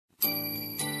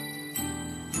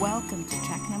Welcome to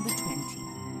track number 20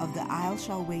 of The Isle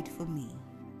Shall Wait for Me.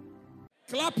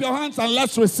 Clap your hands and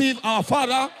let's receive our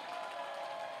Father.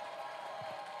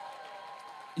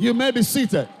 You may be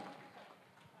seated.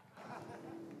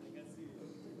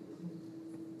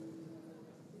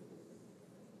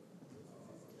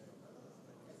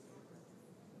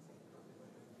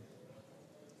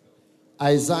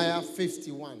 Isaiah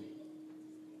 51.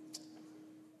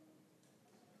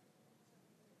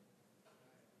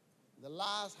 The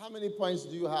last, how many points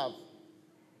do you have?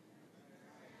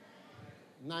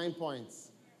 9 points.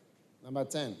 Number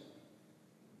 10.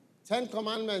 10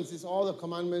 commandments is all the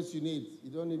commandments you need.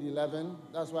 You don't need 11.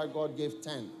 That's why God gave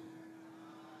 10.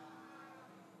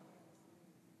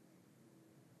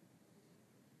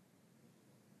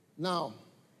 Now,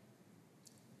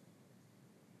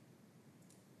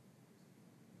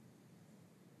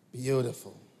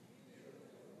 beautiful.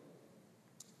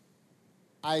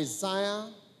 Isaiah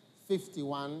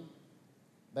 51,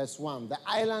 verse 1. The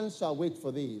islands shall wait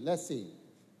for thee. Let's see.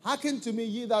 Hearken to me,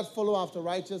 ye that follow after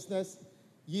righteousness,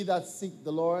 ye that seek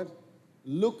the Lord.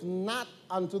 Look not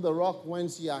unto the rock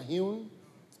whence ye are hewn.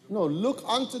 No, look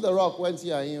unto the rock whence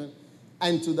ye are hewn,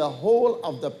 and to the hole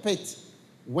of the pit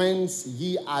whence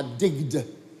ye are digged.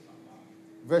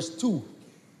 Verse 2.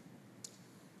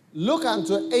 Look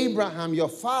unto Abraham your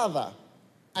father,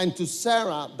 and to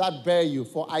Sarah that bare you,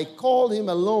 for I called him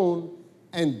alone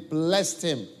and blessed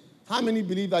him. How many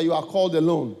believe that you are called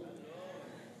alone?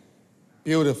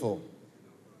 Beautiful.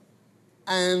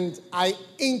 And I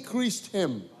increased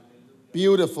him.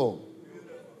 Beautiful.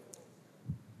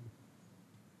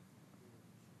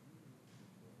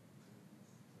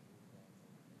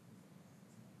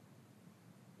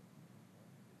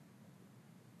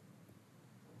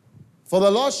 For the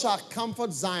Lord shall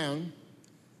comfort Zion.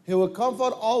 He will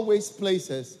comfort all waste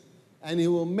places, and he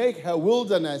will make her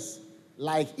wilderness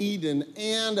like Eden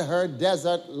and her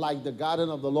desert like the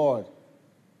garden of the Lord.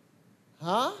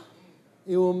 Huh?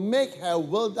 He will make her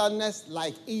wilderness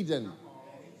like Eden.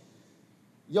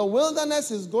 Your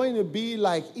wilderness is going to be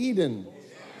like Eden.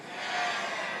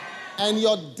 And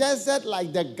your desert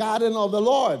like the garden of the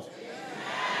Lord.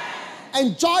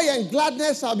 And joy and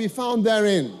gladness shall be found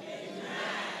therein.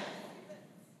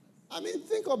 I mean,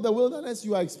 think of the wilderness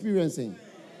you are experiencing.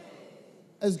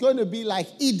 It's going to be like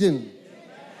Eden.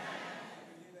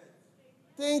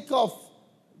 Think of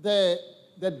the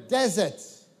desert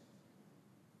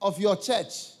of your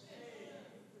church.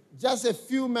 Just a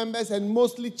few members and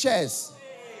mostly chairs.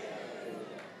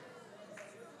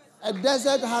 A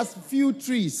desert has few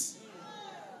trees,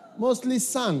 mostly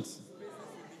sand.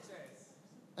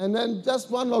 And then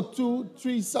just one or two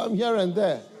trees, some here and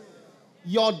there.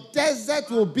 Your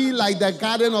desert will be like the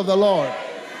garden of the Lord.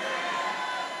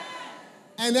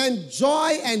 And then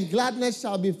joy and gladness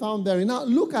shall be found there. Now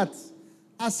look at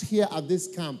us here at this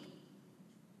camp.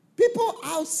 People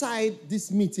outside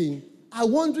this meeting are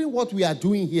wondering what we are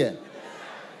doing here.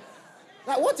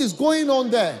 Like, what is going on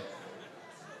there?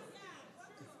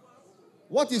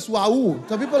 What is Wahoo?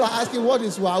 So people are asking, what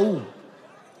is Wahoo?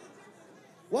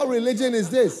 What religion is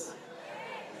this?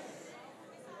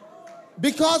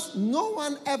 Because no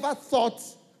one ever thought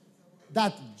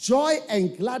that joy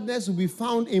and gladness will be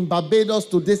found in Barbados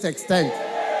to this extent.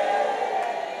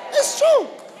 It's true.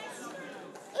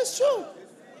 It's true.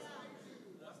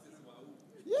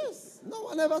 Yes, no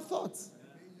one ever thought.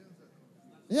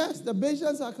 Yes, the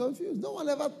Bajans are confused. No one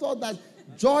ever thought that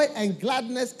joy and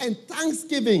gladness and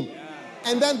thanksgiving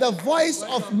and then the voice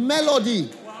of melody.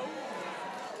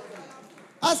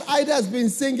 As Ida has been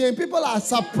singing, people are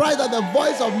surprised at the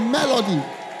voice of melody.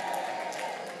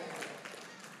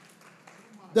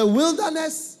 The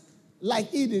wilderness,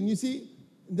 like Eden, you see,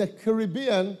 the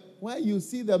Caribbean, where you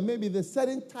see that maybe the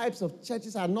certain types of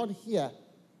churches are not here,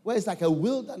 where it's like a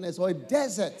wilderness or a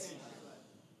desert.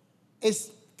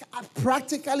 It's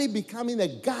practically becoming a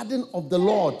garden of the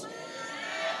Lord.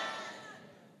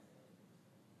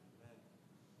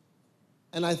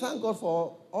 And I thank God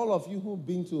for all of you who've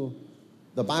been to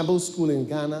the Bible school in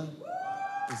Ghana.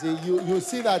 You see, you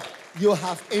see that you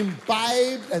have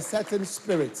imbibed a certain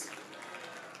spirit.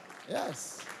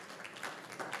 Yes.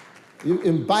 You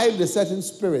imbibed a certain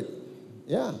spirit.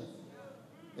 Yeah.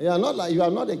 You are not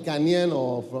a Ghanaian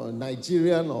or from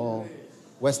Nigerian or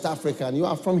West African. You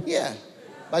are from here.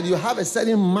 But you have a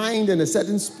certain mind and a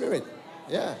certain spirit.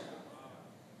 Yeah.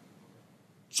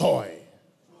 Joy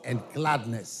and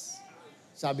gladness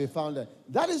shall be found there.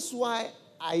 That is why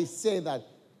I say that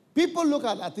people look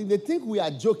at that thing, they think we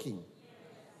are joking.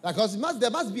 Because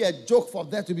there must be a joke for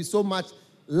there to be so much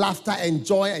laughter and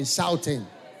joy and shouting.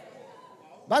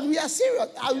 But we are serious.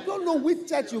 I don't know which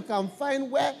church you can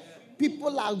find where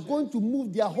People are going to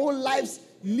move their whole lives,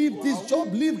 leave this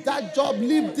job, leave that job,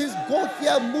 leave this, go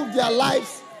here, move their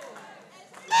lives.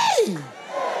 Hey!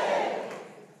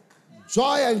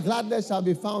 Joy and gladness shall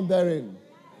be found therein.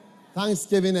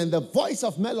 Thanksgiving and the voice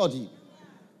of melody.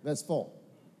 Verse 4.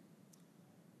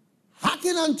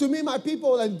 Hearken unto me, my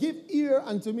people, and give ear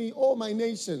unto me, O my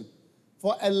nation.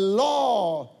 For a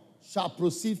law shall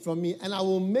proceed from me, and I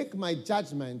will make my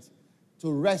judgment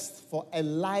to rest for a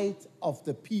light of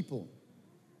the people.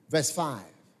 Verse 5.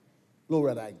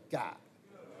 Glory to God.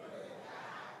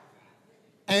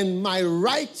 And my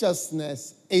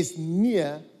righteousness is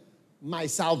near, my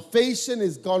salvation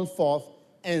is gone forth,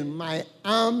 and my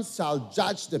arms shall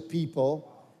judge the people,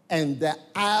 and the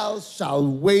isles shall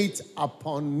wait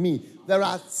upon me. There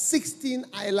are 16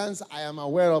 islands I am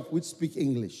aware of which speak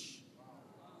English.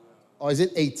 Or is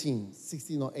it 18?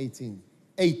 16 or 18?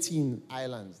 18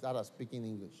 islands that are speaking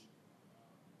English.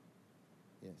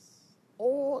 Yes.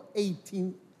 All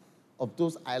 18 of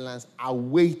those islands are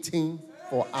waiting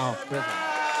for our presence.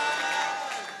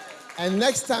 And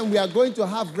next time we are going to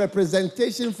have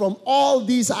representation from all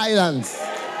these islands.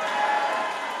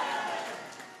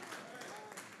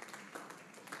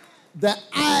 The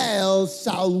isles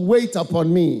shall wait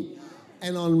upon me,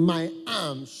 and on my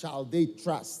arm shall they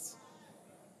trust.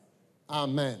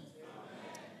 Amen.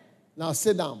 Now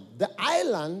sit down. The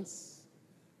islands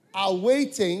are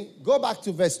waiting. Go back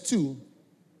to verse 2.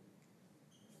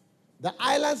 The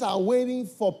islands are waiting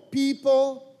for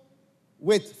people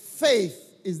with faith.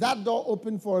 Is that door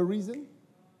open for a reason?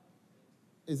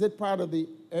 Is it part of the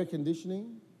air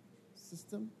conditioning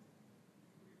system?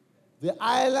 The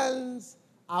islands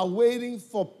are waiting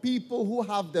for people who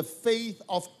have the faith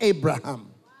of Abraham.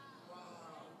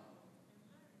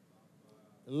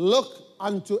 Look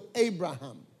unto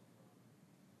Abraham.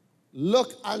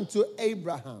 Look unto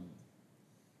Abraham.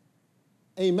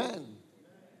 Amen.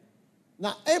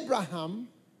 Now, Abraham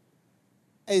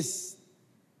is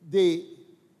the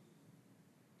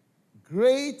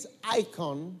great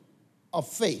icon of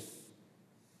faith.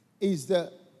 Is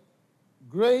the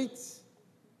great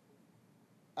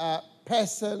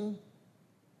person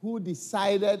who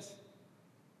decided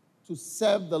to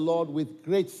serve the Lord with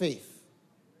great faith.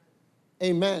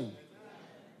 Amen.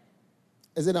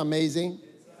 Is it amazing?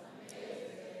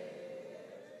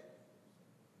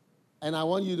 And I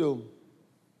want you to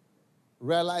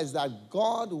realize that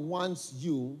God wants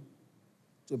you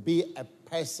to be a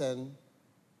person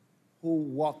who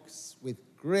walks with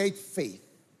great faith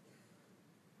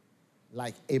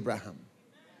like Abraham.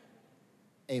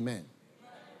 Amen.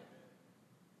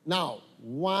 Now,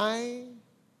 why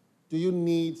do you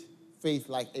need faith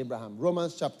like Abraham?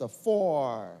 Romans chapter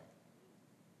 4.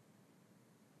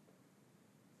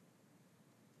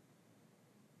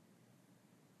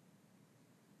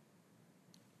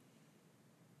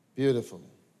 Beautiful.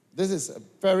 This is a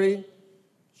very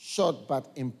short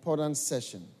but important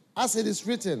session. As it is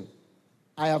written,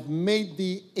 I have made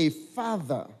thee a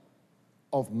father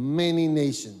of many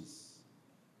nations,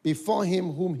 before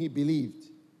him whom he believed,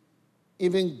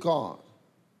 even God,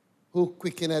 who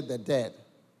quickeneth the dead,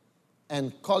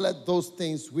 and calleth those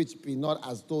things which be not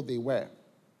as though they were,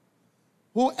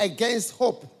 who against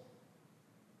hope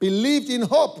believed in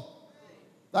hope,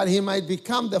 that he might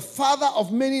become the father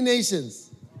of many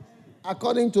nations,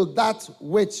 according to that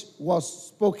which was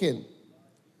spoken.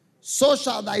 So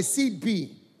shall thy seed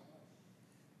be.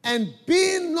 And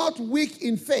being not weak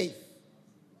in faith.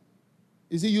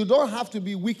 You see, you don't have to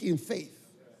be weak in faith.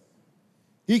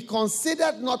 He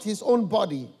considered not his own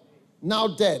body, now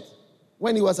dead,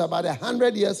 when he was about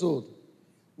 100 years old,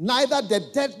 neither the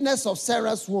deadness of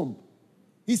Sarah's womb.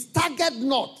 He staggered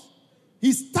not.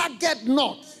 He staggered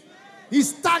not. He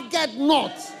staggered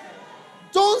not.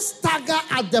 Don't stagger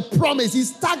at the promise. He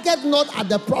staggered not at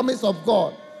the promise of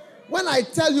God. When I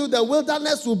tell you the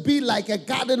wilderness will be like a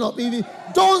garden of Eden,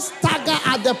 don't stagger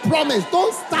at the promise.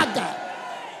 Don't stagger.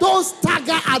 Don't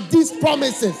stagger at these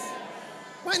promises.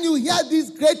 When you hear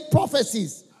these great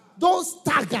prophecies, don't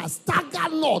stagger.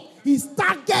 Stagger not. He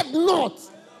staggered not.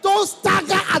 Don't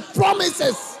stagger at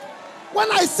promises.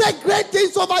 When I say great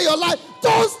things over your life,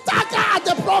 don't stagger at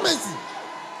the promises.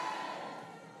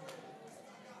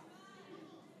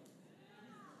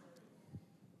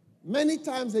 Many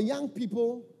times the young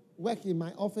people work in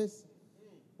my office.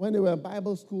 When they were in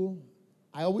Bible school,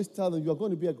 I always tell them, you're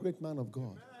going to be a great man of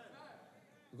God.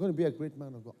 You're going to be a great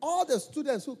man of God. All the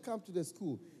students who come to the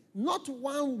school, not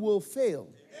one will fail.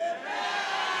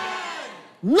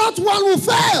 Not one will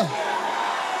fail.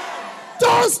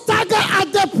 Don't stagger at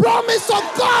the promise of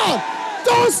God.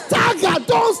 Don't stagger.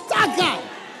 Don't stagger.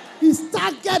 He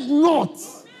staggered not.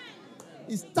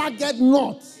 He staggered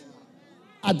not.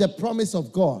 at the promise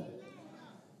of God.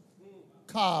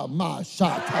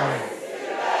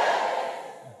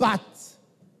 But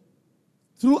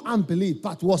through unbelief,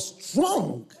 but was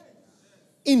strong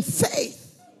in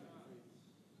faith.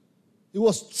 He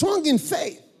was strong in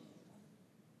faith.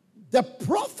 The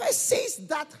prophecies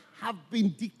that have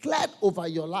been declared over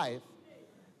your life,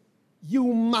 you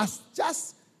must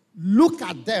just look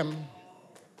at them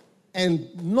and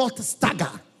not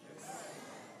stagger.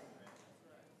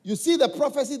 You see the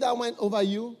prophecy that went over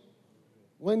you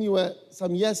when you were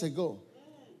some years ago.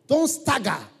 Don't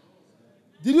stagger.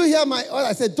 Did you hear my order?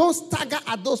 I said, don't stagger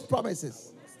at those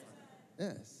promises.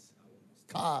 Yes.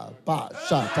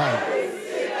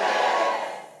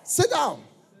 Sit down.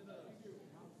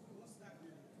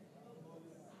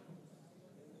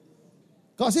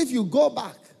 Because if you go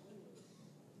back,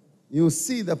 you'll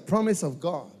see the promise of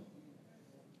God.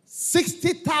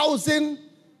 60,000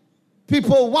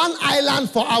 people, one island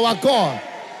for our God.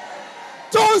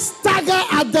 Don't stagger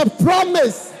at the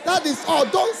promise. That is all.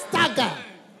 Don't stagger.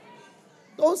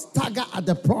 Don't stagger at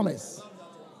the promise.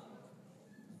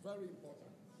 Very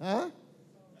important. Huh?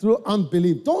 Through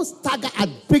unbelief. Don't stagger at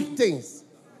big things.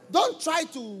 Don't try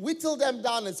to whittle them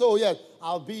down and say, oh, yeah,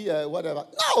 I'll be whatever.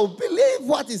 No, believe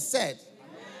what is said.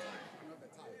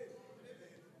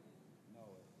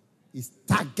 He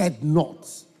staggered not.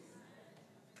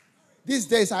 These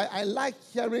days, I like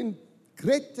hearing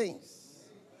great things.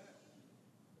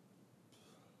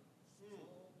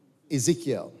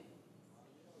 Ezekiel.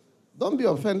 Don't be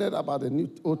offended about the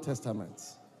Old Testament.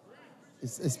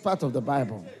 It's part of the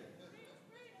Bible.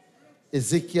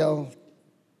 Ezekiel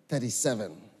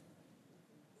 37.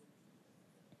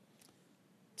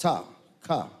 Now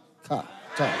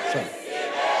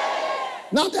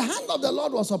the hand of the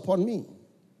Lord was upon me,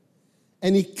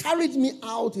 and he carried me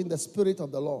out in the spirit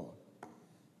of the Lord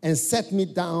and set me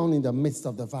down in the midst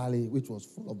of the valley, which was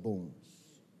full of bones,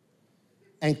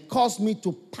 and caused me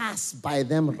to pass by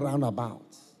them round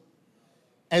about.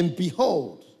 And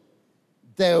behold,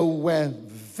 there were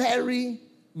very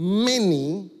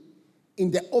many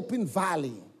in the open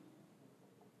valley.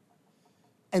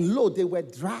 And lo, they were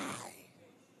dry.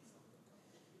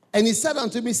 And he said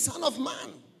unto me, Son of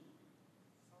man,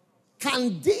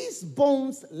 can these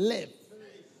bones live?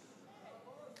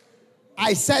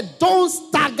 I said, don't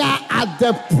stagger at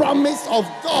the promise of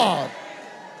God.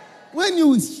 When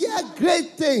you hear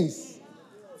great things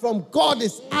from God,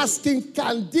 is asking,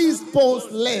 can these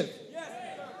bones live?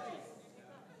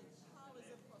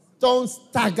 Don't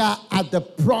stagger at the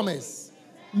promise.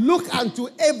 Look unto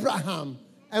Abraham,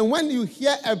 and when you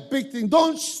hear a big thing,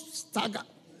 don't stagger.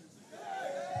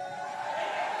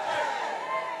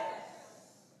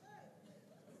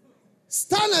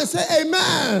 Stand and say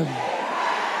amen.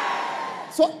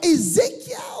 So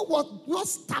Ezekiel was not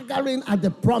staggering at the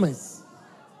promise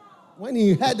when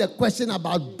he heard a question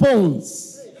about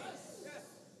bones.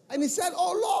 And he said,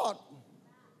 oh Lord,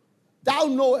 thou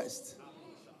knowest.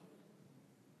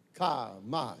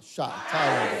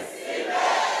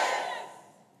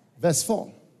 Verse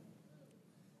 4.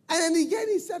 And then again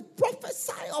he said,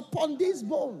 prophesy upon these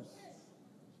bones,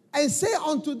 and say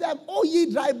unto them, O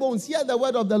ye dry bones, hear the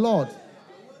word of the Lord.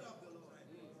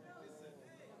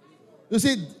 You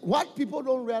see, what people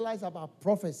don't realize about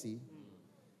prophecy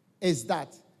is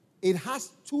that it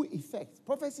has two effects.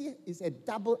 Prophecy is a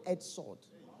double-edged sword.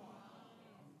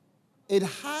 It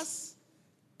has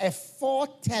a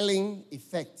foretelling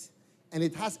effect, and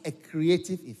it has a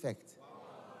creative effect.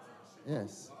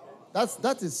 Yes.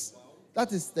 That is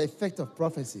the effect of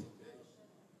prophecy.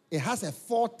 It has a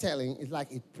foretelling. It's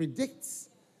like it predicts,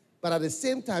 but at the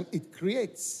same time, it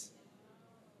creates.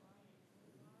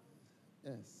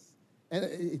 Yes. And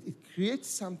it creates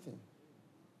something.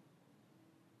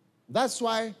 That's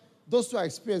why those who are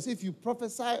experienced, if you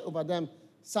prophesy over them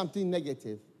something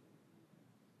negative,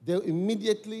 they'll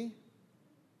immediately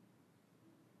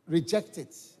reject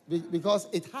it, because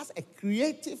it has a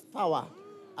creative power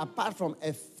apart from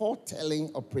a foretelling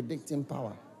or predicting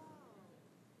power.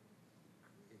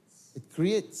 It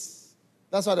creates.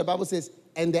 That's why the Bible says,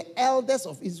 and the elders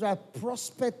of Israel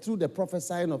prospered through the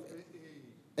prophesying of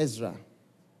Ezra,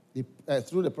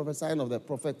 through the prophesying of the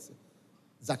prophet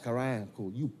Zechariah.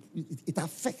 It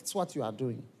affects what you are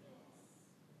doing.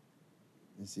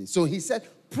 You see? So he said,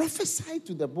 prophesy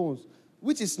to the bones,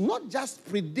 which is not just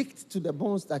predict to the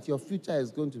bones that your future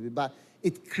is going to be, but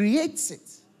it creates it.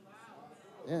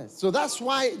 Yes. So that's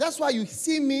why you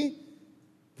see me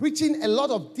preaching a lot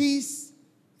of these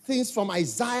things from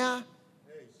Isaiah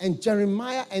and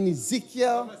Jeremiah and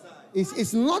Ezekiel.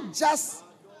 It's not just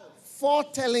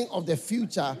foretelling of the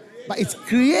future, but it's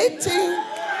creating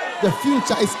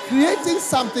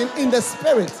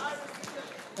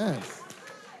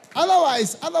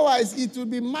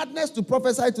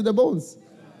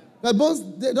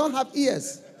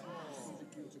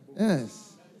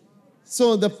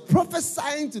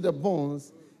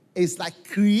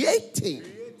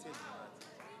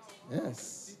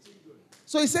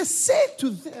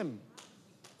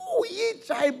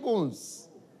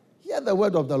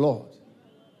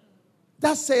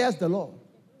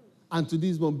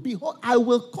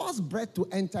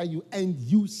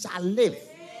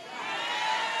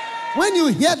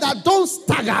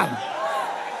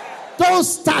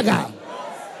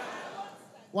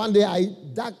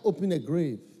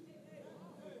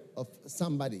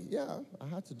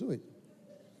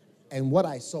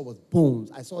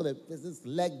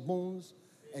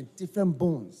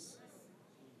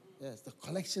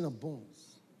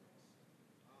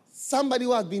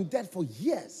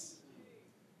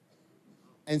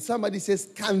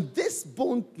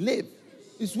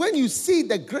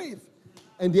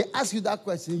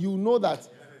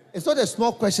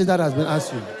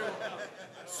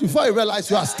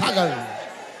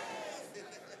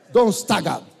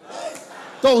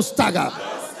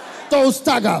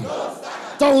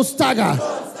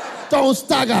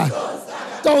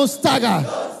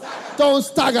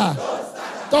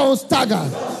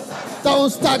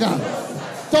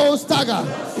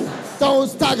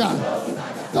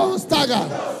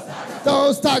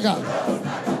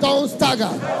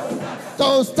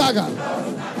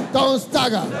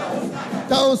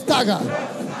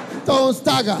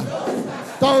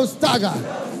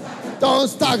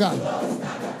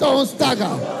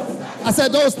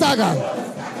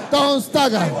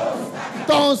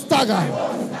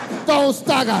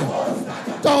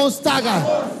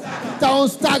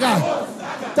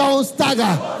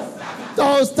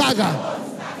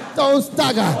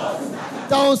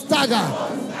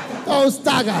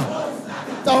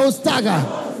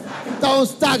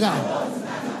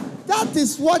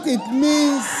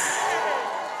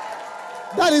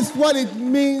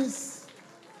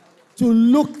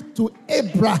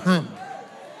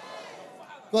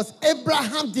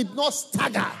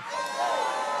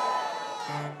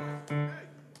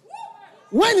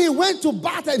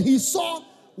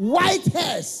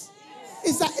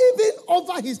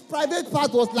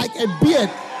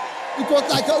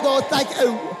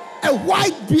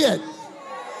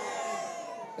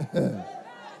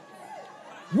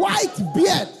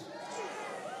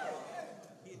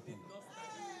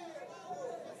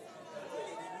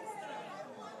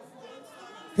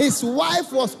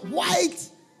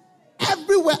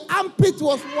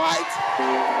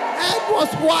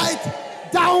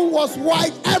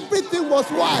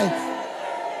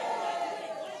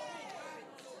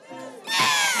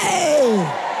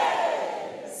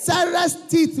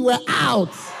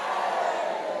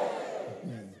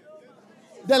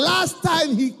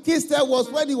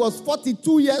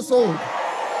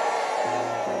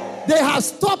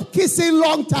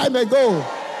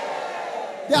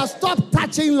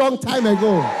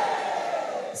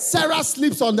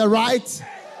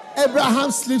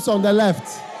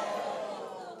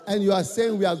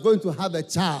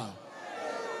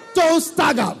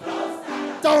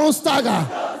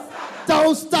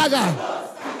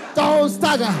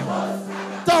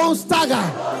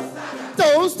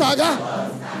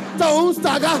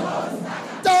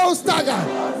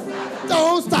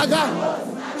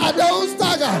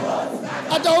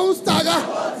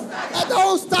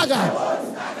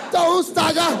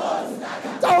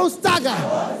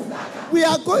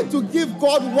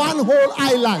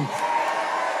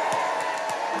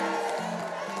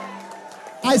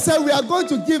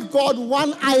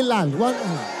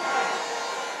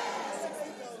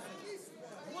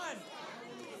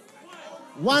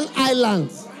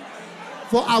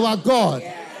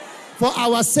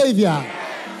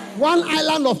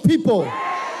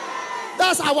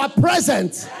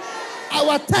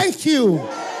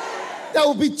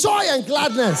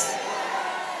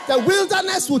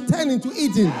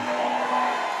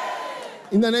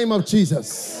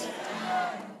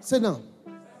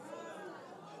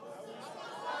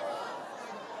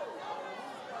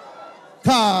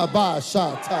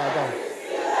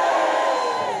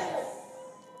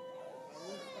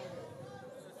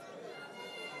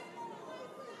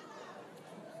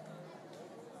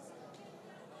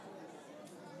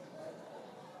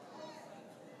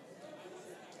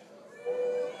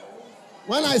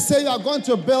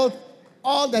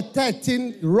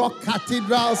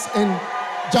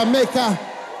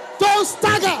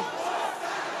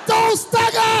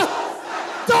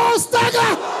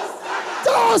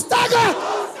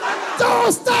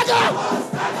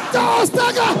Don't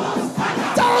stagger!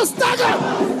 Don't stagger!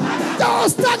 Don't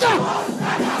stagger!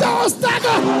 Don't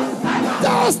stagger!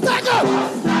 Don't stagger!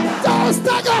 Don't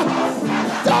stagger!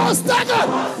 Don't stagger!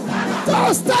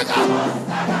 Don't stagger!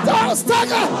 Don't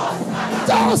stagger!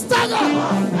 Don't stagger!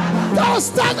 Don't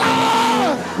stagger!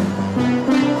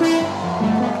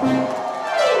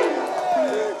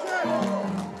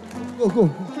 Go, go.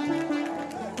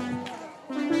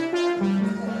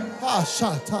 Ah,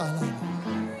 shatala.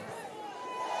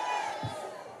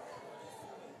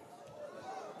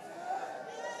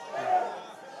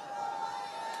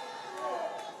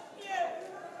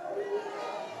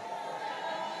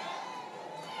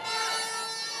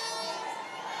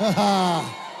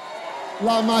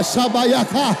 Lama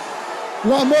shabayaka,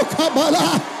 lamo kabala,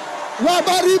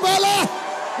 labaribala,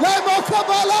 lamo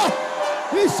kabala,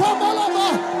 ishabalaba.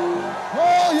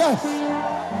 Oh yes,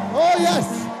 oh yes,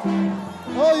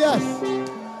 oh yes.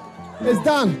 It's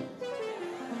done.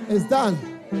 It's done.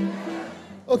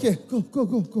 Okay, go, go,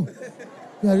 go, go.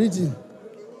 We are reading.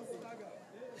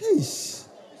 Heish.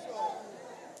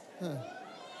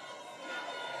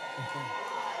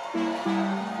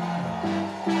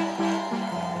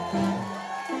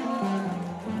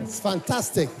 It's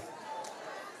fantastic.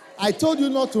 I told you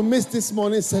not to miss this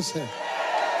morning session.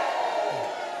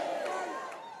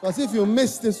 Because if you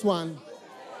miss this one,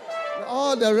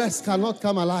 all the rest cannot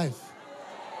come alive.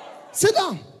 Sit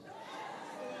down.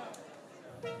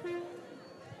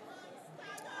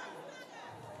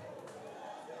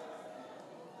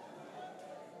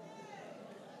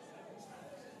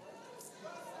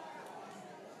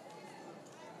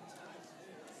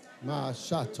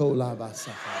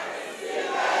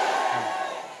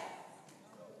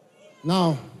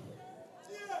 Now,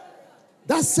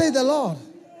 thus say the Lord,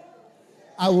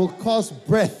 I will cause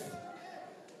breath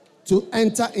to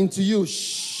enter into you,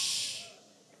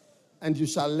 and you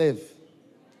shall live.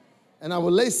 And I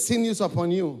will lay sinews upon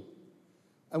you,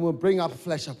 and will bring up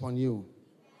flesh upon you,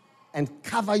 and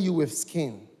cover you with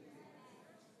skin.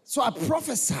 So I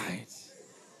prophesied.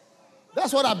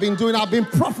 That's what I've been doing. I've been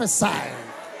prophesying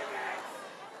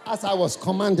as I was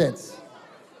commanded.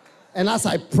 And as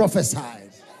I prophesied,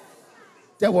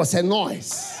 there was a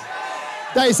noise.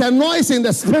 There is a noise in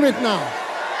the spirit now.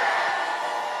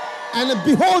 And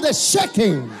behold, a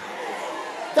shaking.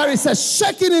 There is a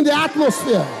shaking in the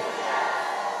atmosphere.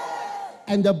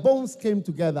 And the bones came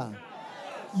together.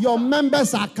 Your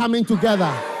members are coming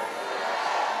together.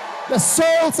 The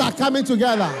souls are coming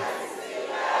together.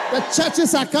 The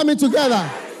churches are coming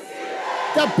together.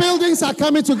 The buildings are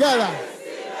coming together.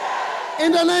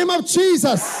 In the name of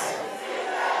Jesus.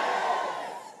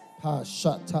 And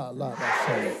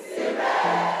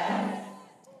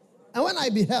when I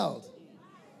beheld,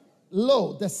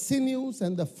 lo, the sinews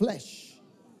and the flesh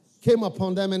came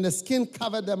upon them, and the skin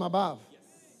covered them above.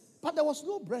 But there was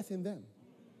no breath in them,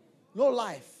 no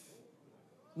life,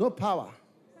 no power.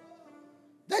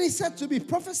 Then he said to me,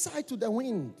 prophesy to the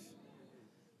wind.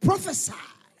 Prophesy.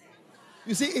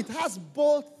 You see, it has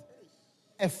both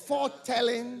a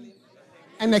foretelling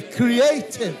and a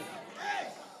creative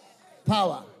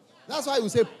power. That's why we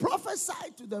say,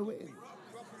 prophesy to the wind.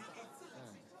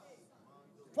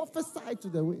 Prophesy to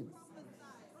the wind.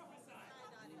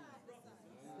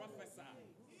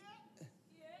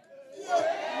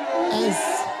 And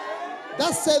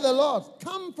thus said the Lord,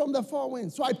 come from the four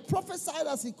winds. So I prophesied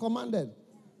as he commanded,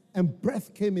 and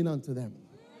breath came in unto them,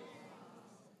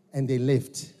 and they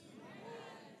lived.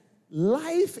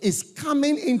 Life is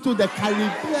coming into the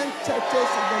Caribbean churches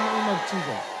in the name of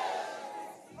Jesus.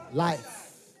 Life,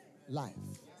 life,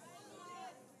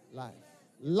 life.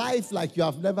 Life like you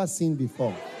have never seen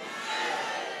before.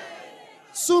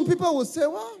 Soon people will say,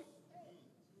 well,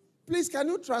 please, can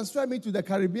you transfer me to the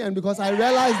Caribbean? Because I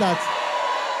realize that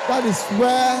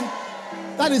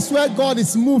is where God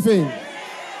is moving.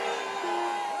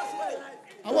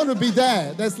 I want to be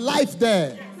there. There's life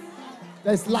there.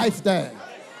 There's life there.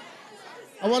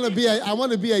 I want to be a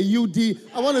UD.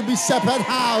 I want to be Shepherd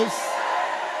House.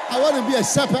 I want to be a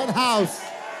Shepherd House.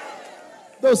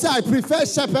 They'll say I prefer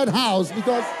Shepherd House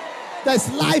because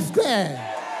there's life there.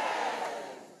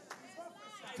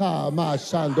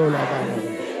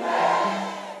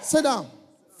 Sit down.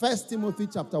 1 Timothy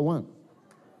chapter 1.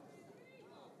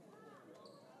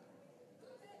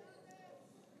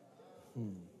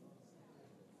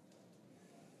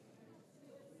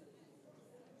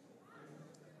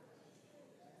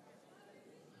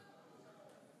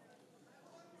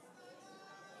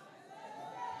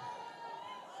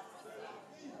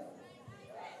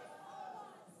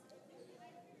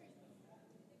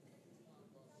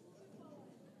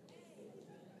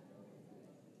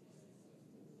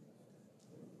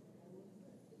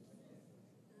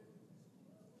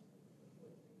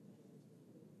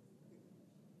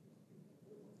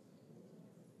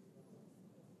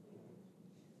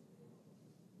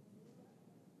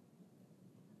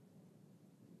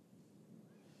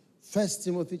 1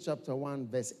 Timothy chapter 1,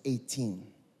 verse 18.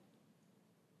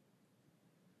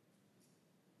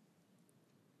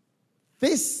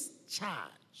 This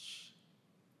charge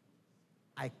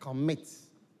I commit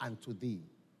unto thee,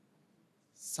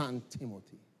 son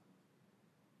Timothy.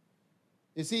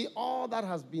 You see, all that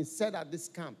has been said at this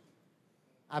camp,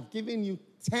 I've given you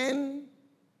 10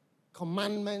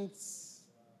 commandments,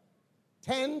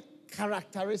 10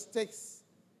 characteristics,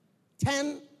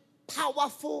 10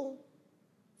 powerful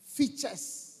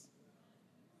features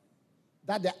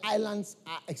that the islands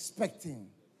are expecting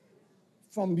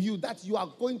from you, that you are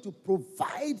going to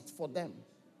provide for them.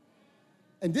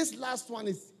 And this last one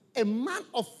is a man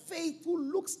of faith who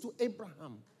looks to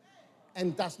Abraham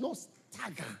and does not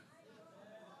stagger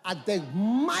at the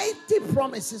mighty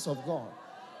promises of God.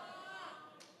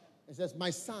 He says, my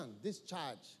son, this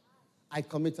charge I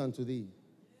commit unto thee,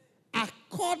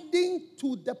 according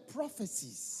to the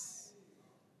prophecies,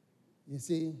 you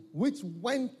see, which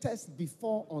wentest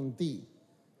before on thee.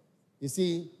 You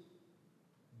see,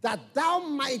 that thou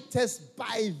mightest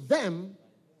by them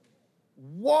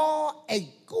war a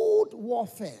good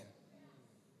warfare.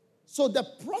 So the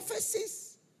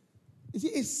prophecies, you see,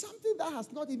 is something that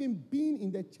has not even been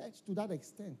in the church to that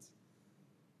extent.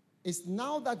 It's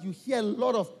now that you hear a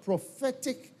lot of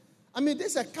prophetic. I mean, this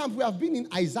is a camp we have been in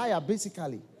Isaiah,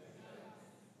 basically.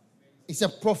 It's a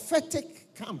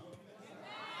prophetic camp.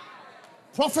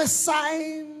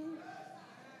 Prophesying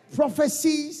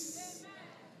prophecies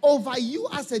over you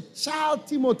as a child,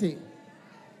 Timothy.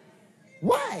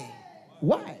 Why?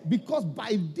 Why? Because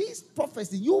by this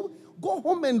prophecy, you go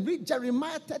home and read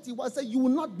Jeremiah 31, say you will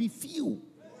not be few.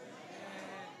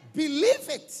 Believe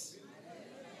it.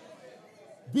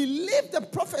 Believe the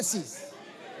prophecies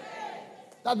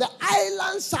that the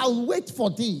islands shall wait for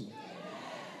thee.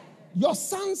 Your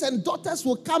sons and daughters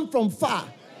will come from far.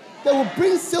 They will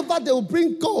bring silver, they will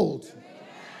bring gold.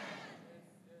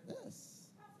 Yes.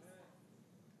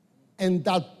 And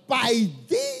that by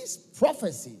these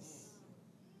prophecies,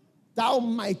 thou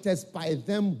mightest by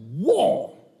them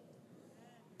war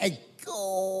a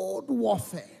good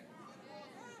warfare.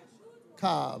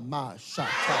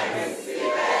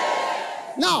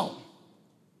 Now,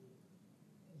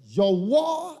 your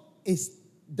war is,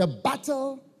 the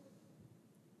battle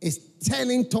is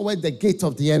turning toward the gate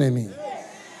of the enemy.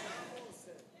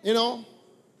 You know,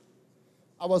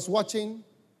 I was watching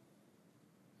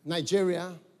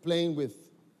Nigeria playing with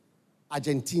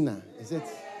Argentina. Is it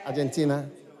Argentina?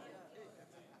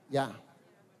 Yeah.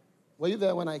 Were you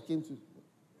there when I came to?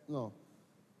 No.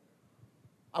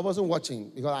 I wasn't watching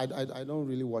because I don't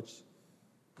really watch.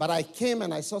 But I came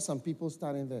and I saw some people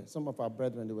standing there. Some of our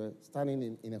brethren, they were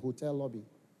standing in a hotel lobby.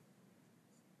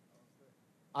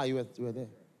 You were there.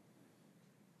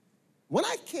 When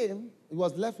I came, it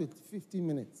was left with 15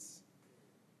 minutes.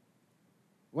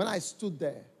 When I stood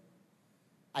there,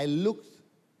 I looked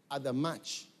at the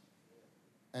match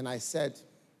and I said,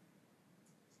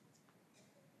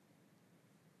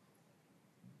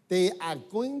 they are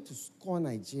going to score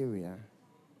Nigeria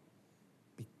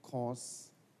because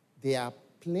they are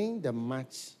playing the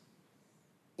match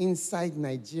inside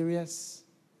Nigeria's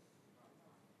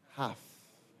half.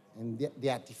 And they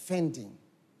are defending.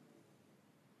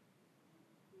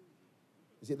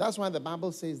 You see, that's why the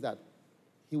Bible says that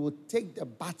he will take the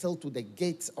battle to the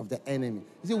gates of the enemy.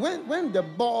 You see, when the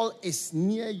ball is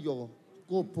near your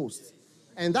goalpost,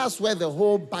 and that's where the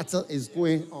whole battle is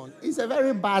going on, it's a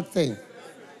very bad thing.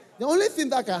 The only thing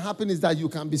that can happen is that you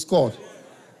can be scored.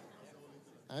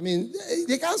 I mean,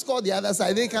 they can't score the other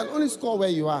side. They can only score where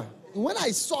you are. And when I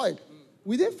saw it,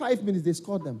 within 5 minutes, they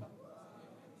scored them.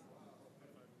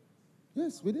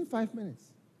 Yes, within 5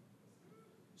 minutes.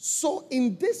 So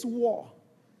in this war,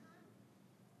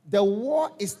 the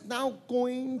war is now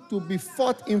going to be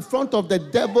fought in front of the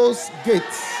devil's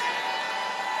gates.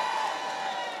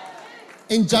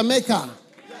 In Jamaica,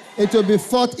 it will be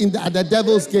fought at the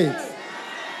devil's gate.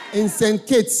 In St.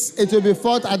 Kitts, it will be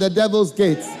fought at the devil's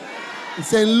gate. In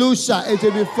St. Lucia, it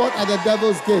will be fought at the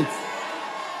devil's gate.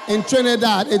 In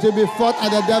Trinidad, it will be fought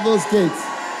at the devil's gate.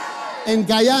 In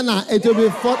Guyana, it will be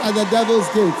fought at the devil's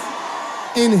gate.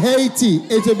 In Haiti,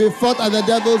 it will be fought at the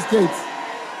devil's gate.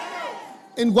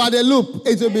 In Guadeloupe,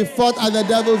 it will be fought at the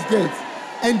devil's gate.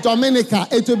 In Dominica,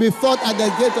 it will be fought at the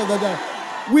gate of the devil.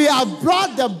 We have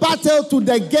brought the battle to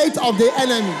the gate of the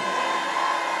enemy.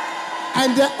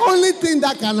 And the only thing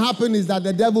that can happen is that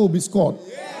the devil will be scored.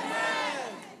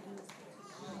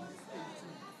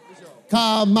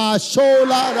 Now,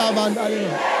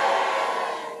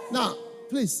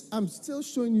 please, I'm still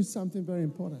showing you something very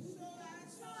important.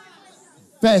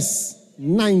 Verse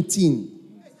 19.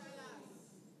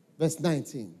 Verse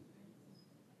 19.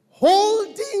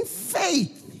 Holding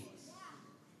faith.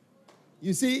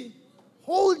 You see?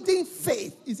 Holding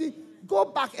faith. You see? Go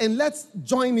back and let's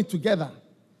join it together.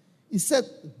 He said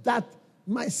that,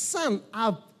 my son,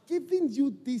 I've given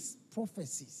you these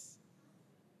prophecies.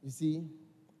 You see?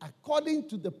 According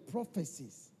to the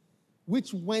prophecies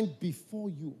which went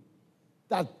before you,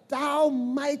 that thou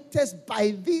mightest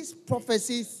by these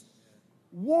prophecies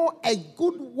war a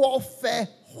good warfare,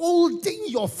 holding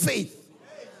your faith.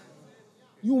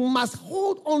 You must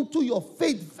hold on to your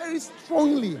faith very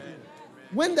strongly.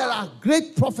 When there are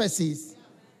great prophecies,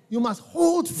 you must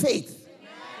hold faith.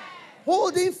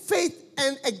 Holding faith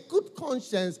and a good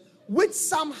conscience, which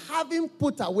some having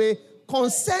put away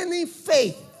concerning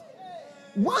faith.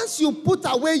 Once you put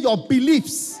away your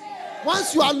beliefs,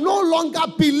 once you are no longer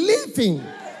believing,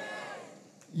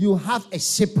 you have a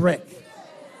shipwreck.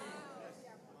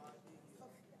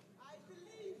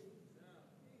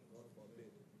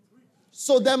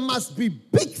 So there must be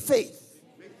big faith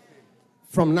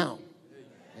from now.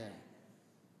 Yeah.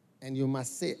 And you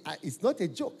must say, it's not a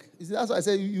joke. You see, that's why I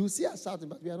say, you see us shouting,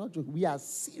 but we are not joking. We are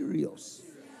serious.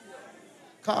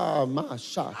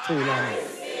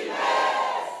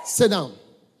 Sit down.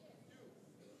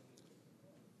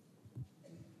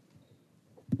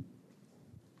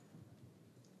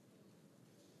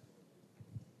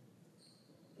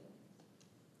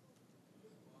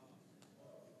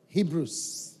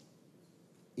 Hebrews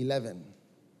 11.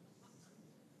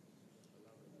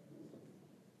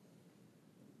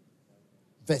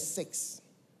 Verse 6.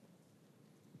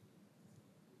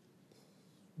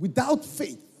 Without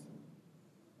faith,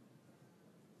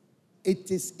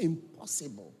 it is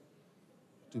impossible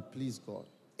to please God.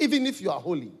 Even if you are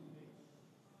holy.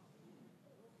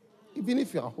 Even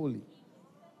if you are holy.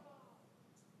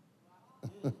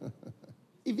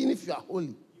 Even if you are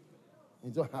holy,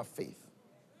 you don't have faith.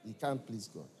 You can't please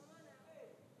God.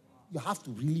 You have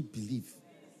to really believe.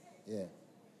 Yeah.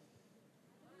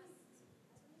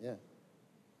 Yeah.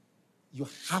 You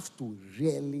have to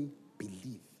really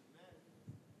believe.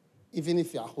 Even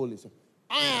if you are holy. So,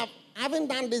 I haven't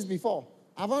done this before.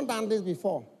 I haven't done this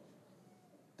before.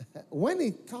 When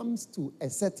it comes to a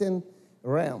certain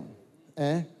realm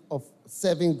of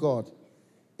serving God,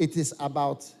 it is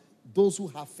about those who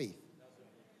have faith.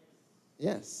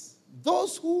 Yes.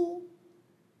 Those who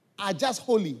are just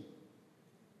holy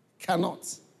cannot.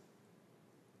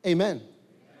 Amen.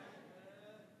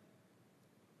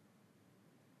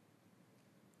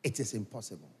 It is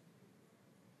impossible.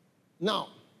 Now,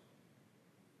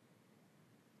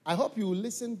 I hope you will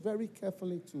listen very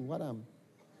carefully to what I'm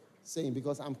saying,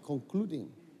 because I'm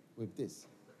concluding with this.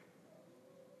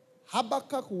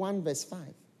 Habakkuk 1 verse 5.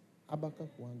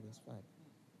 Habakkuk 1 verse 5.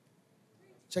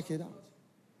 Check it out.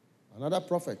 Another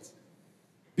prophet.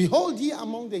 Behold ye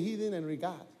among the heathen and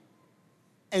regard,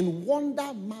 and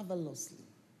wonder marvelously.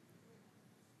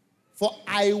 For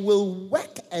I will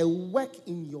work a work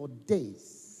in your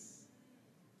days,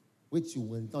 which you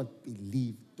will not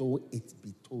believe, though it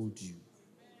be told you.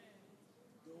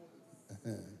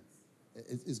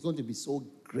 It's going to be so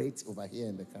great over here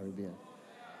in the Caribbean.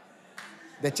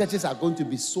 The churches are going to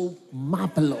be so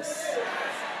marvelous.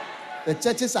 The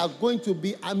churches are going to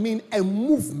be, a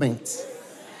movement,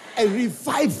 a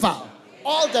revival.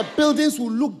 All the buildings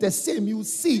will look the same. You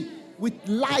see, with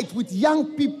light, with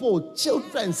young people,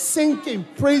 children singing,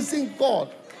 praising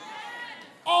God.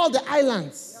 All the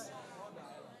islands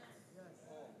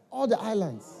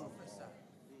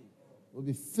will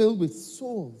be filled with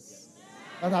souls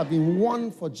that have been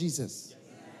won for Jesus.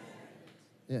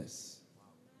 Yes.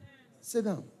 Sit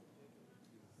down.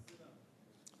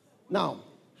 Now,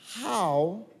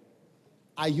 how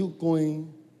are you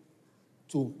going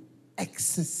to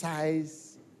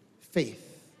exercise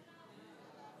faith?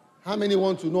 How many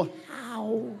want to know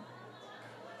how?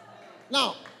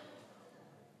 Now,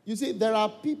 you see, there are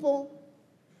people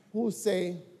who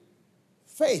say,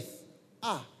 faith,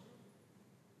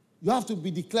 you have to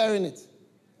be declaring it.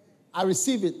 I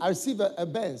receive it. I receive a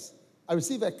Benz. I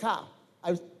receive a car.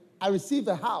 I receive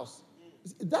a house.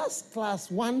 That's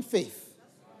class 1 faith.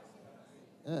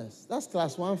 Yes, that's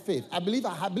class 1 faith. I believe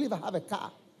I have a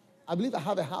car. I believe I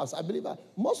have a house.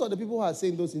 Most of the people who are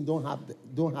saying those things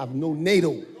don't have no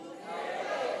NATO.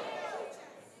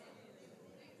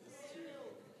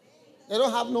 They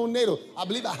don't have no NATO. I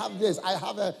believe I have this. I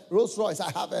have a Rolls Royce.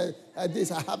 I have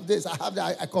this. I have this. I have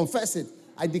that. I confess it.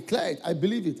 I declare it. I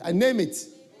believe it. I name it.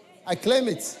 I claim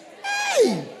it.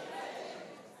 Hey!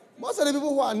 Most of the people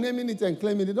who are naming it and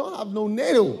claiming it, they don't have no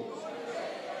NATO.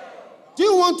 Do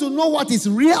you want to know what is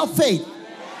real faith?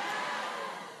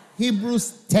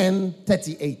 Hebrews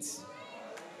 10:38.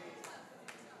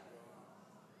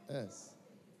 Yes.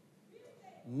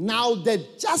 Now the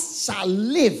just shall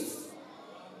live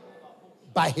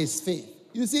by his faith.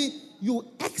 You see, you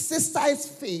exercise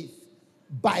faith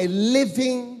by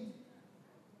living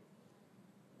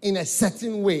in a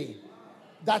certain way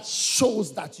that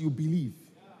shows that you believe.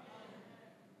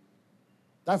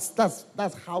 That's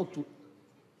how to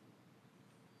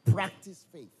practice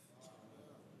faith.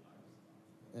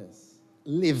 Yes.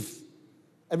 Live.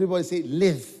 Everybody say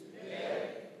live.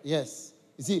 Yes.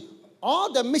 You see,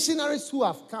 all the missionaries who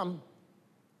have come,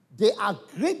 they are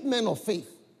great men of faith.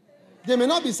 They may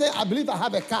not be saying, I believe I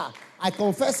have a car. I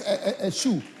confess a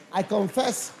shoe. I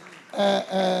confess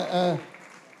I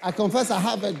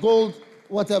have a gold,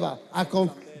 whatever. I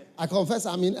confess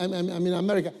I'm in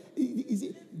America.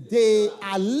 They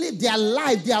are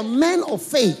alive. They are men of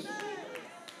faith.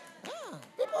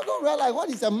 People don't realize what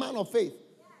is a man of faith.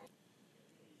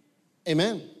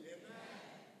 Amen.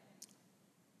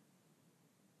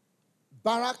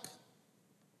 Barak,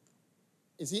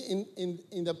 you see,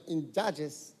 in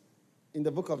Judges, in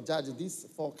the book of Judges, these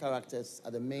four characters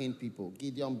are the main people: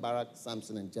 Gideon, Barak,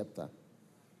 Samson, and Jephthah.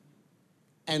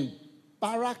 And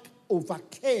Barak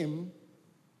overcame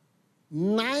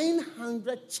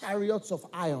 900 chariots of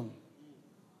iron,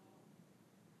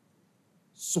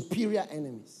 superior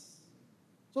enemies.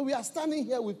 So we are standing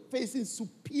here with facing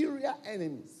superior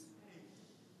enemies.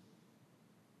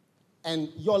 And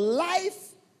your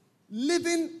life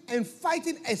living and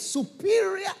fighting a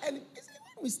superior enemy.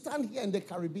 When we stand here in the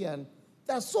Caribbean,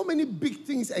 there are so many big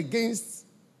things against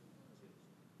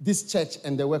this church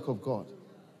and the work of God.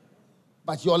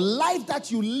 But your life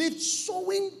that you live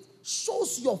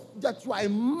shows that you are a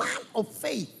man of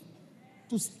faith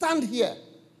to stand here.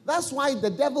 That's why the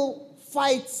devil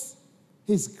fights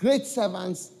his great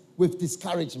servants with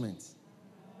discouragement.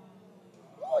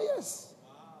 Oh, yes.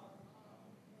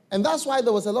 And that's why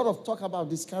there was a lot of talk about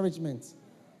discouragement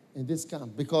in this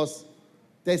camp, because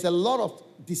there's a lot of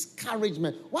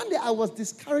discouragement. One day I was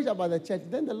discouraged about the church.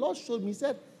 Then the Lord showed me, he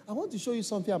said, I want to show you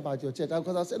something about your church.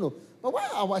 Because I said, no, but why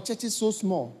our church is so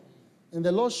small? And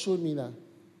the Lord showed me that.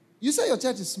 You say your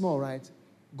church is small, right?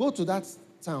 Go to that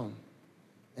town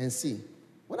and see.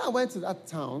 When I went to that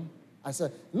town, I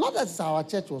said, not that our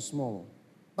church was small,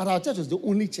 but our church was the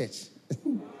only church.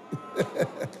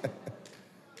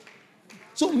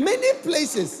 So many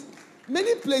places,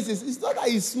 it's not that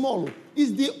it's small.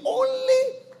 It's the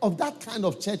only of that kind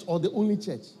of church or the only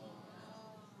church.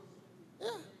 Yeah.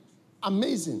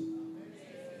 Amazing.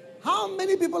 How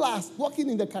many people are walking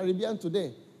in the Caribbean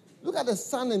today? Look at the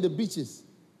sun and the beaches.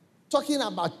 Talking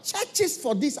about churches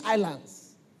for these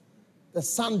islands. The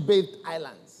sun-bathed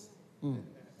islands.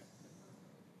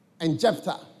 And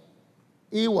Jephthah,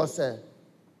 he was a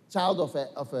child of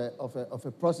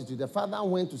a prostitute. The father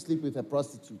went to sleep with a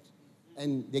prostitute,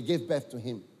 and they gave birth to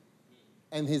him.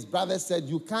 And his brother said,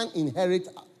 you can't inherit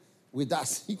with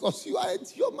us because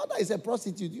your mother is a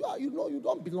prostitute. You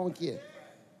don't belong here.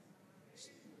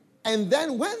 And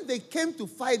then when they came to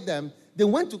fight them, they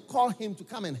went to call him to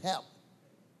come and help.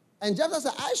 And Jephthah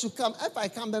said, I should come. If I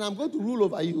come, then I'm going to rule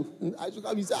over you. I should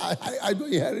come. He said, I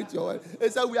don't inherit your wife. He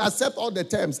said, we accept all the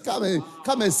terms. Come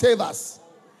and save us.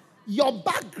 Your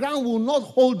background will not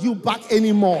hold you back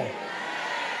anymore.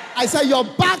 I said, your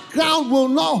background will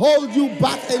not hold you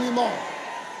back anymore.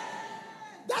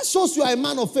 That shows you are a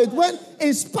man of faith. When,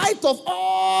 in spite of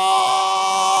all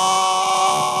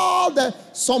the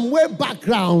some way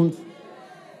background,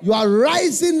 you are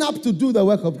rising up to do the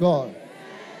work of God.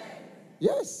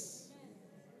 Yes.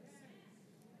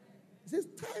 He says,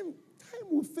 time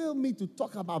will fail me to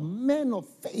talk about men of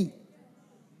faith.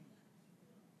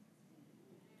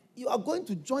 You are going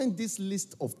to join this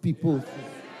list of people.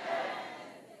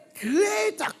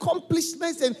 Great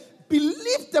accomplishments, and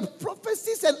believe the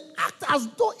prophecies and act as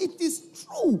though it is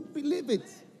true. Believe it.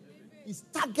 It's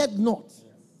target not.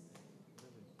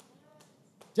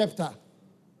 Jephthah.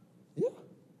 Yeah.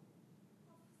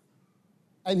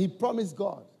 And he promised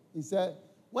God. He said,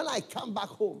 when I come back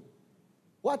home,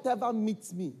 whatever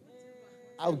meets me,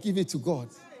 I'll give it to God.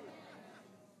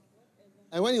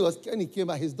 And when he came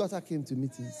back, his daughter came to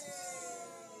meet him.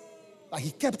 But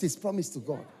he kept his promise to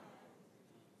God.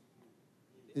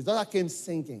 His daughter came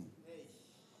singing.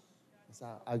 He said,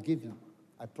 I'll give you.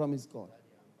 I promise God.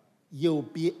 You'll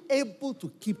be able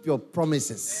to keep your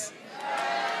promises.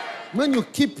 When you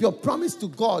keep your promise to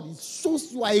God, it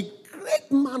shows you are a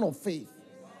great man of faith.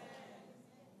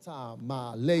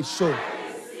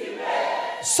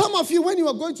 Some of you, when you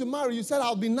were going to marry, you said,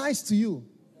 I'll be nice to you.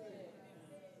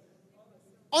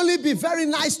 Only be very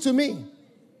nice to me.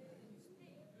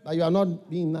 But you are not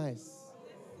being nice.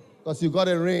 Because you got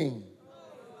a ring.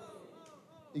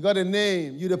 You got a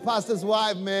name. You're the pastor's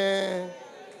wife, man.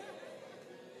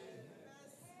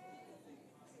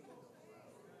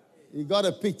 You got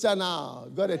a picture now.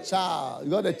 You got a child.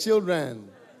 You got the children.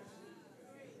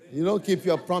 You don't keep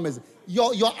your promise.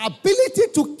 Your ability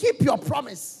to keep your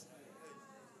promise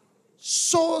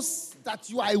shows that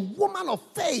you are a woman of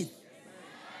faith.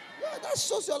 Yeah, that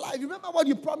shows your life. You remember what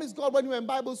you promised God when you were in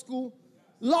Bible school?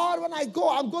 Lord, when I go,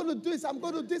 I'm going to do this. I'm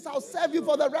going to do this. I'll serve you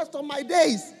for the rest of my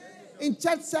days. In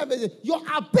church service, your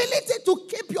ability to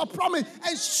keep your promise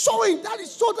and showing that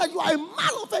is so that you are a man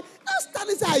of faith. Not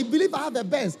standing say, I believe I have a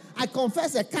Benz. I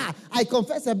confess a car. I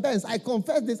confess a Benz. I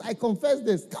confess this. I confess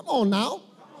this. Come on now.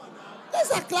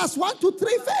 These are class 1 to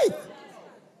 3 faith.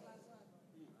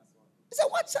 He said,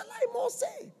 what shall I more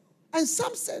say? And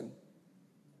Samson,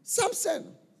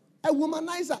 a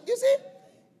womanizer. You see,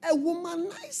 a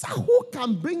womanizer who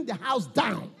can bring the house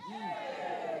down.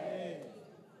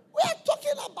 We are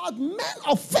talking about men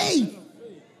of faith.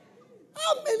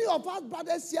 How many of us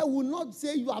brothers here will not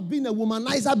say you have been a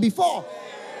womanizer before?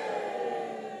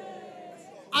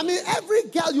 I mean, every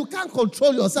girl, you can't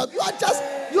control yourself. You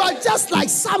are just like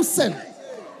Samson.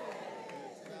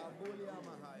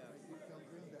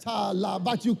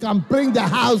 But you can bring the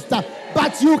house down.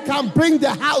 But you can bring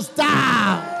the house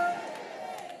down.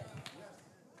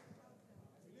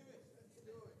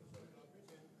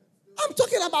 I'm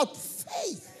talking about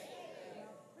faith.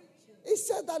 He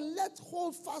said that let's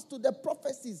hold fast to the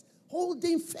prophecies.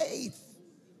 Holding faith.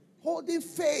 Holding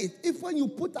faith. If when you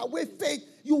put away faith,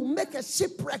 you make a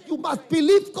shipwreck, you must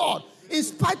believe God. In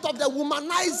spite of the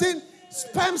womanizing,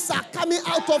 sperms are coming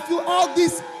out of you. All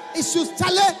these issues.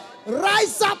 Charlie,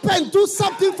 rise up and do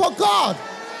something for God.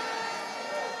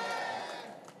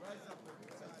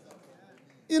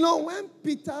 You know, when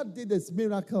Peter did this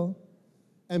miracle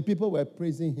and people were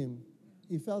praising him,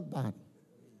 he felt bad.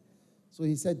 So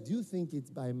he said, do you think it's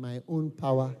by my own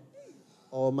power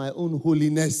or my own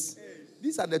holiness?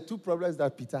 These are the two problems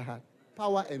that Peter had.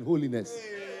 Power and holiness.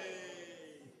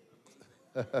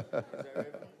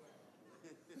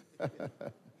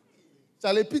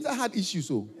 Charlie, Peter had issues.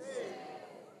 So.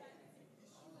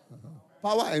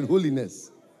 Power and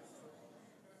holiness.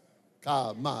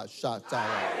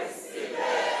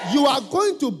 You are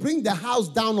going to bring the house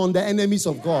down on the enemies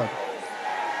of God.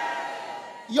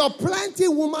 Your plenty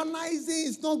womanizing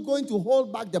is not going to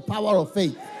hold back the power of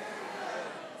faith.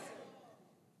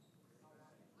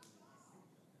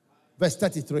 Verse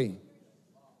 33.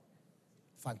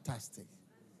 Fantastic.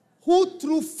 Who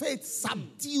through faith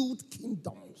subdued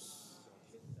kingdoms.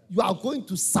 You are going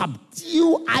to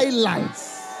subdue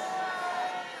islands.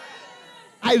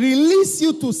 I release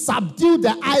you to subdue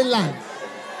the island.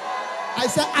 I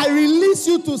said, I release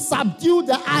you to subdue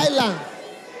the island.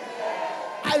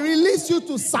 I release you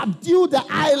to subdue the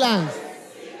island.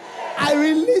 I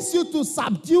release you to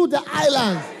subdue the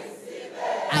island.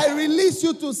 I release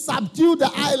you to subdue the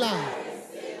island.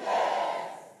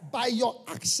 By your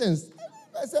actions.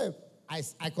 I say,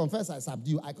 I confess I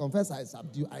subdue. I confess I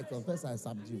subdue. I confess I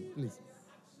subdue. Please.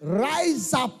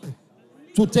 Rise up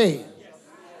today.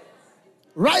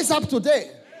 Rise up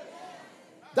today.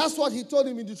 That's what he told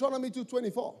him in Deuteronomy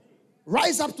 2:24.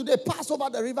 Rise up today, pass over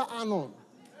the river Arnon.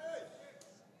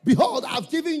 Behold, I've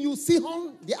given you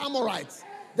Sihon the Amorites,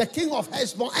 the king of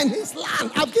Heshbon, and his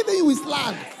land. I've given you his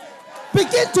land.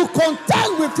 Begin to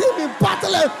contend with him in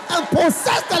battle and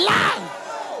possess the land.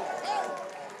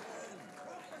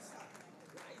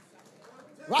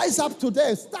 Rise up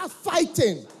today, start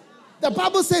fighting. The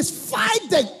Bible says, fight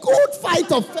the good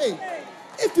fight of faith.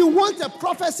 If you want a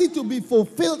prophecy to be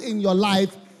fulfilled in your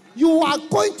life, you are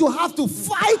going to have to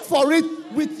fight for it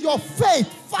with your faith.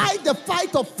 Fight the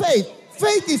fight of faith.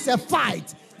 Faith is a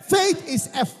fight. Faith is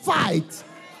a fight.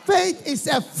 Faith is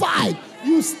a fight.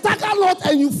 You stagger not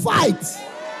and you fight.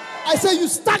 I say you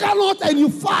stagger not and you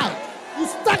fight. You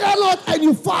stagger not and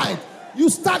you fight. You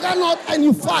stagger not and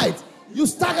you fight. You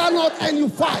stagger not and you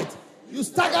fight. You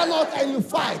stagger not and you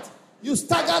fight. You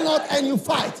stagger not and you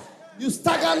fight. You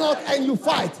stagger not and you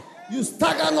fight. You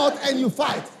stagger not and you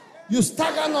fight. You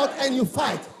stagger not and you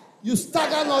fight. You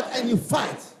stagger not and you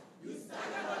fight. You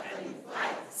stagger not and you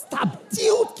fight.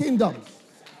 Subdued kingdoms.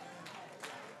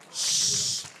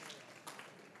 Shh.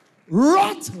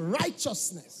 Wrought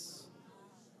righteousness.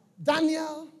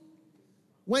 Daniel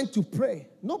went to pray.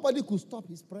 Nobody could stop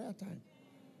his prayer time.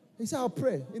 He said, I'll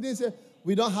pray. He didn't say,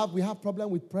 we have problem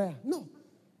with prayer. No.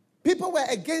 People were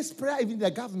against prayer, even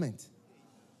the government.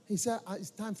 He said,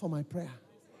 it's time for my prayer.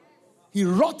 He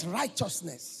wrought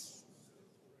righteousness.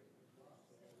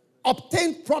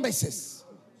 Obtained promises.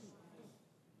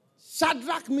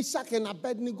 Shadrach, Meshach, and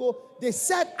Abednego, they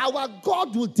said, our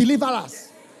God will deliver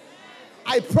us.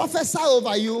 I prophesy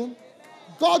over you,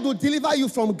 God will deliver you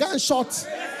from gunshots.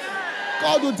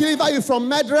 God will deliver you from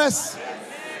murderers.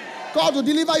 God will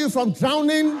deliver you from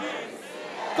drowning.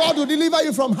 God will deliver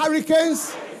you from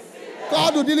hurricanes.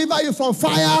 God will deliver you from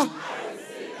fire.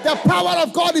 The power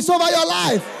of God is over your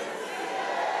life.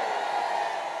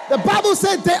 The Bible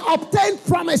said they obtained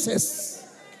promises.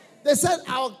 They said,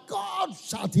 our God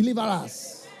shall deliver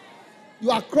us.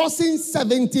 You are crossing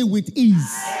 70 with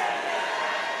ease.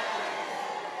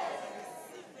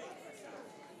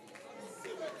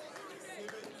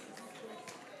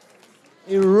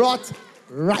 He wrought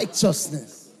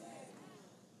righteousness.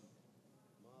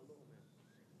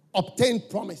 Obtained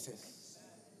promises.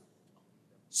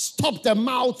 Stopped the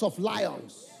mouths of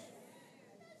lions.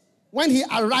 When he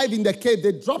arrived in the cave,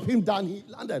 they dropped him down. He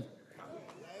landed.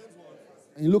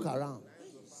 And you look around.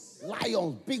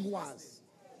 Lions, big ones.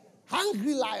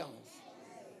 Hungry lions.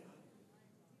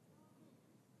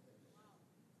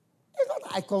 It's not,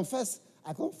 I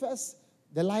confess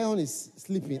the lion is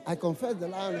sleeping. I confess the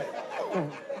lion.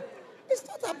 No. It's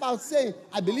not about saying,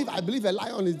 I believe a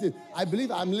lion is this. I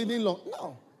believe I'm living long.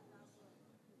 No.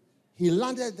 He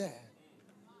landed there.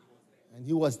 And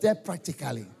he was there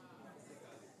practically.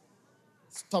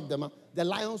 Stop them. The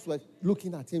lions were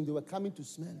looking at him. They were coming to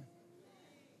smell him.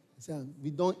 He said, we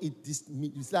don't eat this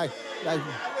meat. It's like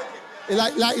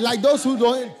those who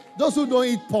don't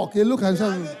eat pork. They look and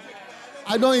say,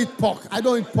 I don't eat pork. I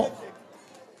don't eat pork.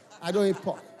 I don't eat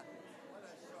pork.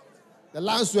 The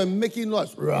lions were making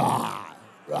noise. Rah,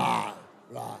 rah,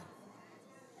 rah.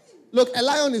 Look, a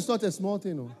lion is not a small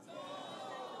thing. No.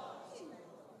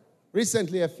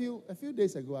 Recently, a few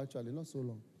days ago, actually, not so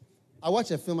long, I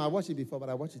watched a film. I watched it before, but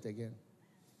I watched it again.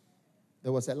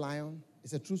 There was a lion.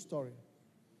 It's a true story.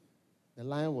 The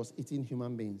lion was eating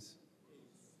human beings.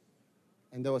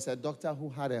 And there was a doctor who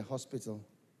had a hospital.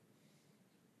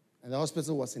 And the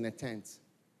hospital was in a tent.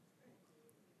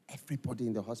 Everybody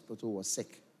in the hospital was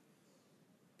sick.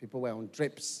 People were on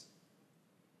drips.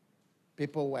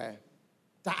 People were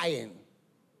dying.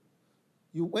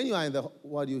 When you are in the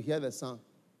world, you hear the sound.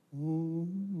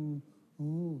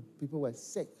 People were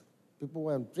sick. People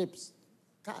were on drips,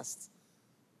 cast.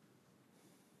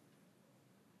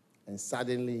 And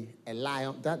suddenly, the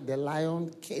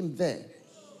lion came there.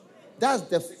 That's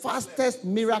the fastest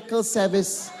miracle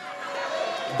service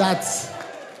that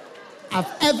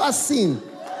I've ever seen.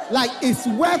 Like, it's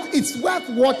worth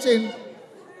watching.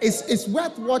 It's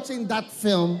worth watching that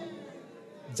film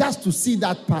just to see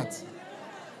that part.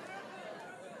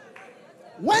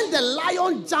 When the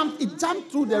lion jumped, it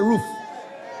jumped through the roof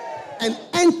and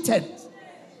entered.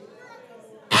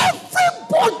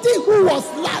 Everybody who was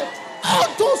like,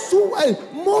 all those who were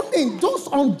mourning, those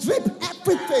on drip,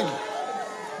 everything,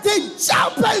 they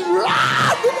jump and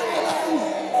run.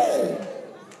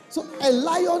 So a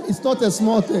lion is not a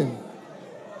small thing.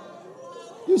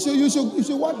 You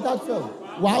should watch that film.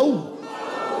 Wow.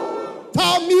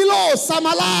 Tamilo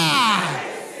Samala.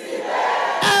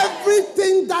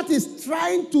 Everything that is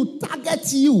trying to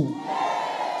target you,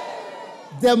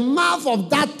 the mouth of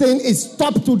that thing is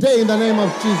stopped today in the name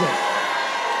of Jesus.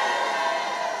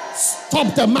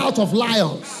 Stop the mouth of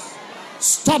lions.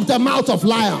 Stop the mouth of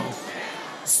lions.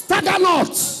 Stagger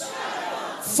not.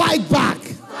 Fight back.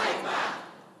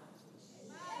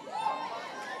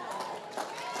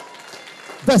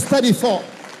 Verse 34.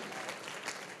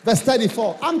 Verse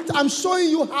 34. I'm showing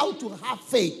you how to have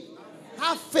faith.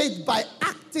 Have faith by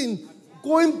acting,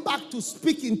 going back to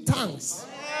speak in tongues,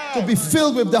 to be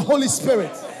filled with the Holy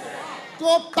Spirit.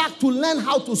 Go back to learn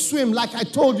how to swim like I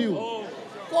told you.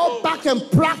 Go back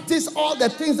and practice all the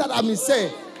things that I've been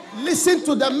saying. Listen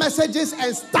to the messages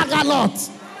and stagger not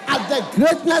at the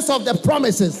greatness of the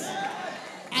promises.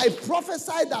 I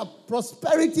prophesy that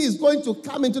prosperity is going to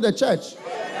come into the church.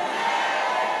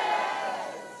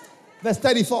 Verse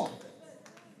 34.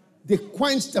 They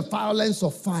quenched the violence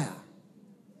of fire.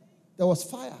 There was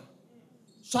fire.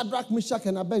 Shadrach, Meshach,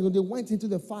 and Abednego, they went into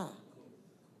the fire.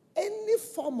 Any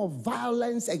form of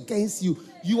violence against you,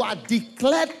 you are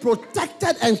declared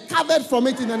protected and covered from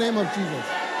it in the name of Jesus.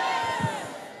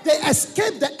 They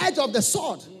escaped the edge of the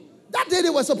sword. That day they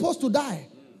were supposed to die,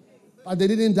 but they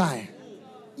didn't die.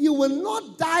 You will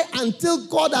not die until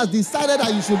God has decided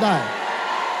that you should die.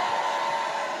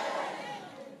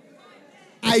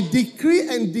 I decree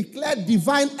and declare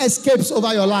divine escapes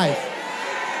over your life.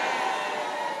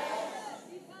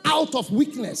 Out of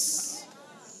weakness.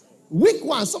 Weak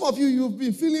one. Some of you, you've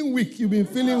been feeling weak. You've been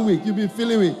feeling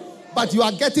weak. But you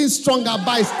are getting stronger.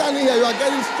 By standing here, you are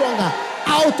getting stronger.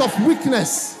 Out of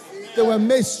weakness, they were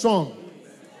made strong.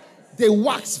 They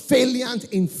waxed valiant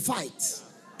in fight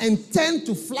and turned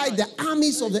to fly the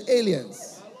armies of the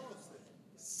aliens.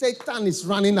 Satan is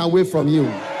running away from you.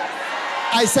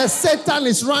 I said, Satan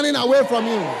is running away from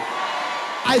you.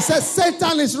 I said,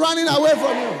 Satan is running away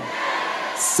from you.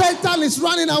 Satan is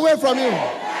running away from you.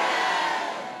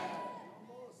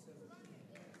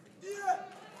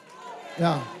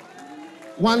 Yeah.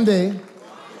 One day,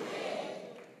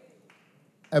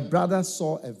 a brother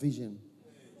saw a vision.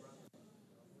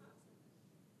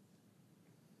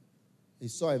 He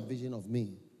saw a vision of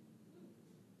me.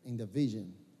 In the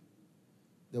vision,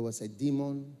 there was a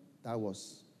demon that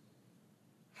was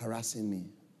harassing me.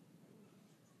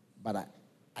 But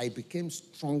I became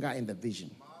stronger in the vision.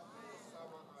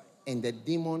 And the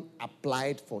demon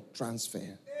applied for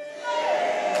transfer.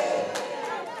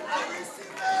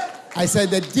 I said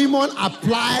the demon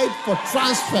applied for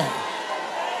transfer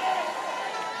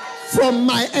from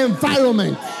my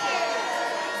environment.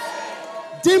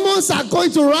 Demons are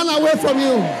going to run away from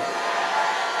you.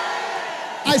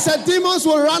 I said demons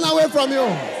will run away from you.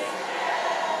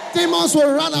 Demons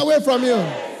will run away from you.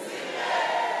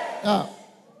 Yeah.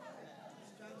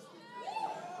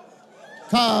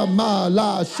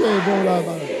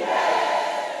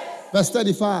 Verse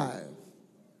 35.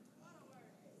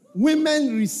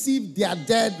 Women receive their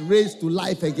dead raised to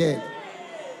life again.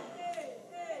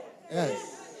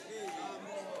 Yes.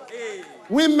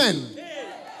 Women.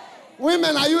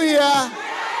 Women, are you here?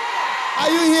 Are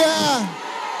you here?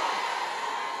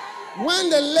 When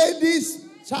the lady's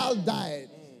child died,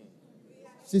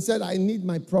 she said, I need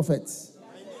my prophets.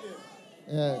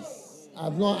 Yes.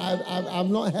 I've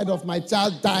not heard of my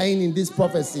child dying in this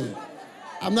prophecy.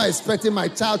 I'm not expecting my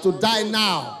child to die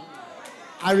now.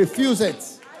 I refuse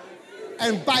it.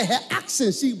 And by her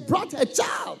action, she brought her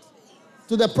child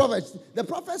to the prophet. The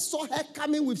prophet saw her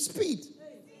coming with speed.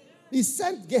 He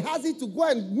sent Gehazi to go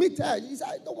and meet her. He said,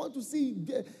 I don't want to see,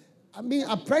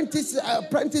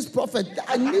 apprentice prophet.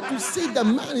 I need to see the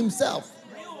man himself.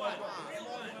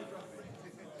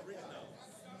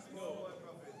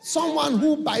 Someone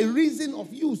who by reason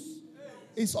of use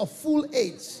is of full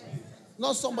age.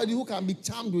 Not somebody who can be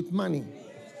charmed with money.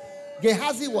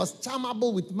 Gehazi was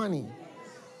charmable with money.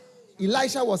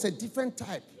 Elisha was a different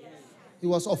type. He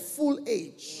was of full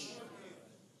age.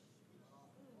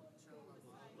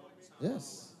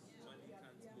 Yes.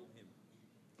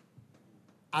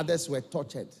 Others were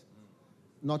tortured,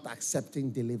 not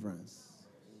accepting deliverance.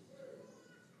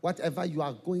 Whatever you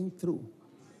are going through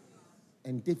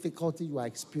and difficulty you are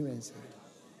experiencing,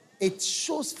 it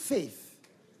shows faith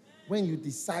when you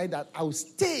decide that I will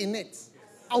stay in it.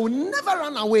 I will never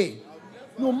run away.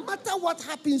 No matter what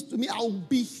happens to me, I will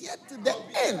be here to the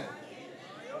end.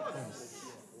 Yes.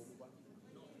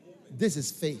 This is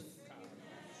faith.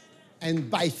 And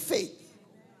by faith,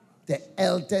 the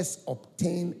elders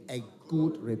obtain a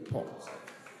good report.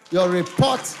 Your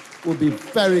report will be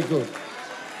very good.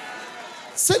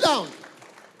 Sit down.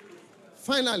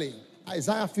 Finally,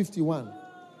 Isaiah 51.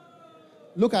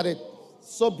 Look at it.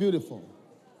 So beautiful.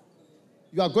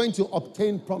 You are going to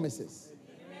obtain promises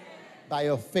by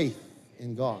your faith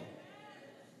in God.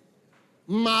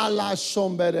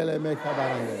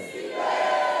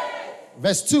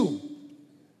 Verse 2.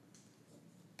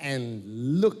 And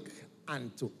look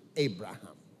unto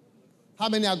Abraham. How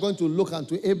many are going to look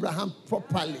unto Abraham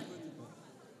properly?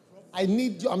 I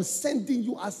need you. I'm sending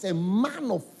you as a man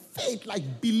of faith,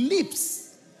 like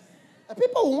beliefs.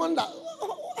 People wonder,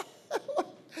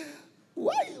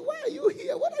 why are you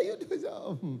here? What are you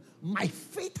doing? My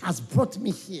faith has brought me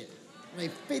here. My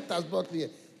faith has brought me here.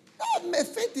 No, my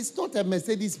faith is not a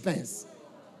Mercedes-Benz.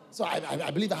 So I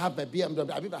believe I have my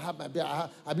BMW. I believe I have my BMW.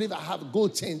 I believe I have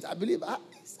gold chains. I believe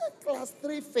it's a class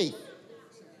 3 faith.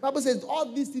 The Bible says all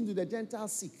these things do the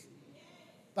Gentiles seek.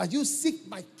 But you seek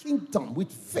my kingdom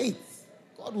with faith.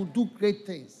 God will do great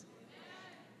things.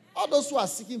 All those who are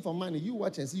seeking for money, you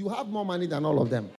watch and see. You have more money than all of them.